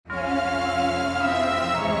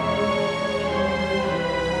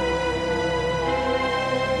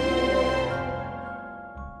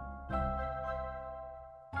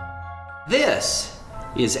This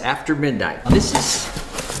is After Midnight. This is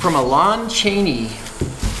from a Lon Chaney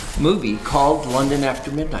movie called London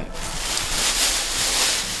After Midnight.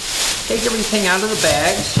 Take everything out of the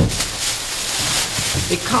bags.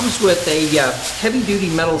 It comes with a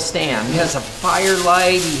heavy-duty metal stand. He has a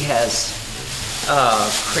firelight, he has a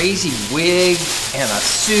crazy wig and a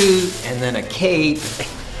suit and then a cape.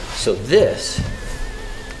 So this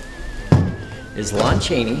is Lon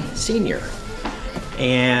Chaney Sr.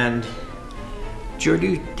 And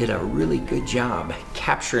Jordu did a really good job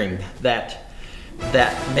capturing that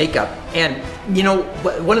makeup. And you know,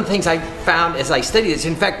 one of the things I found as I studied this,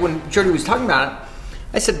 in fact, when Jordu was talking about it,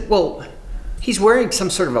 I said, well, he's wearing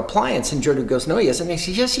some sort of appliance. And Jordu goes, no, he isn't. And I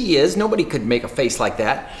said, yes, he is. Nobody could make a face like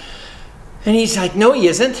that. And he's like, no, he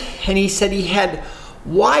isn't. And he said he had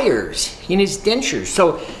wires in his dentures.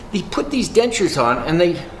 So he put these dentures on and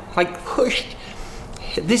they like pushed.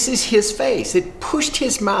 This is his face. It pushed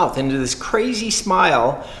his mouth into this crazy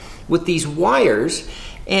smile with these wires,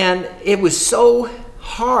 and it was so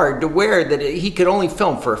hard to wear that he could only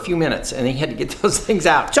film for a few minutes, and he had to get those things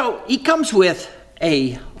out. So he comes with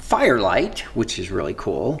a firelight, which is really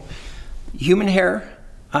cool, human hair,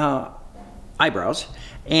 eyebrows,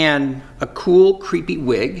 and a cool, creepy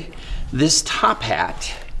wig, this top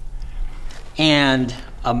hat, and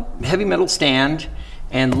a heavy metal stand,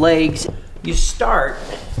 and legs. You start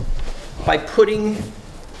by putting,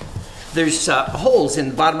 there's holes in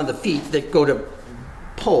the bottom of the feet that go to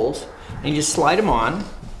poles, and you slide them on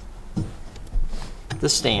the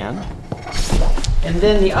stand. And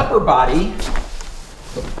then the upper body,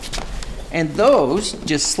 and those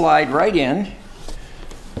just slide right in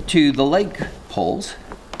to the leg poles.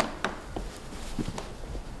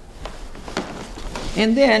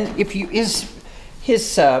 And then if you, his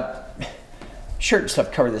shirt and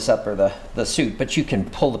stuff cover this up, or the suit, but you can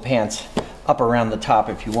pull the pants up around the top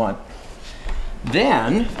if you want.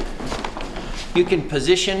 Then you can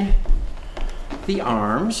position the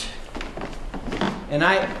arms,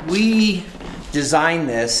 and we designed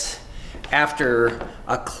this after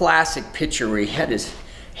a classic picture where he had his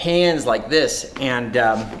hands like this,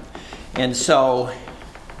 and so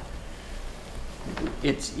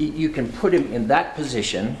you can put him in that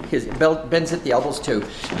position. His belt bends at the elbows too.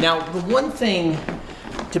 Now, the one thing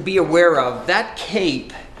to be aware of, that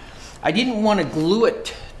cape, I didn't want to glue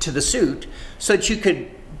it to the suit so that you could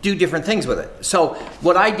do different things with it. So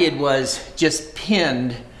what I did was just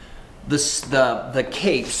pinned the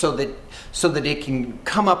cape so that it can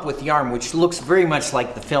come up with the arm, which looks very much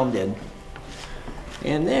like the film did.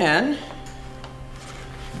 And then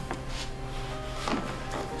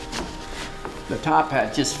the top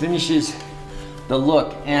hat just finishes the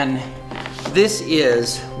look, and this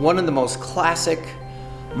is one of the most classic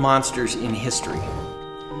monsters in history.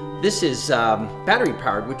 This is battery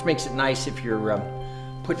powered, which makes it nice if you're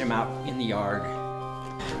putting them out in the yard.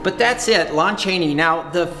 But that's it, Lon Chaney. Now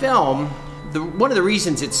the film, one of the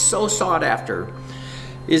reasons it's so sought after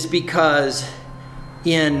is because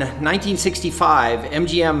in 1965,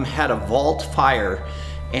 MGM had a vault fire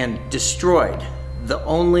and destroyed the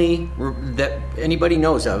only, that anybody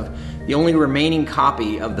knows of, the only remaining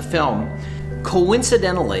copy of the film.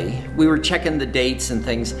 Coincidentally, we were checking the dates and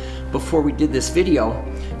things before we did this video.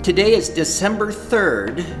 Today is December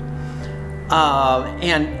 3rd,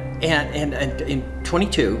 in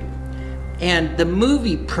 22, and the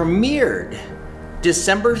movie premiered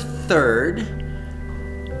December 3rd,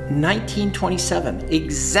 1927,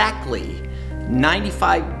 exactly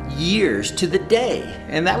 95 years to the day.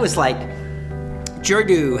 And that was like,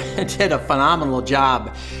 Jordu did a phenomenal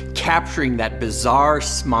job capturing that bizarre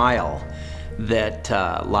smile that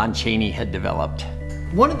Lon Chaney had developed.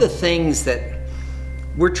 One of the things that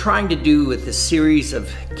we're trying to do with a series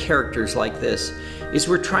of characters like this is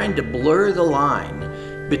we're trying to blur the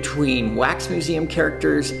line between wax museum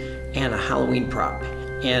characters and a Halloween prop.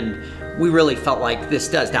 And we really felt like this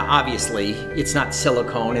does. Now obviously it's not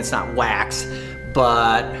silicone, it's not wax,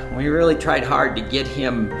 but we really tried hard to get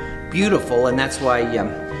him beautiful, and that's why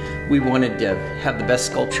we wanted to have the best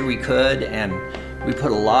sculpture we could, and we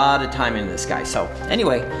put a lot of time into this guy. So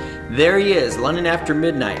anyway, there he is, London After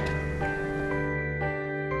Midnight.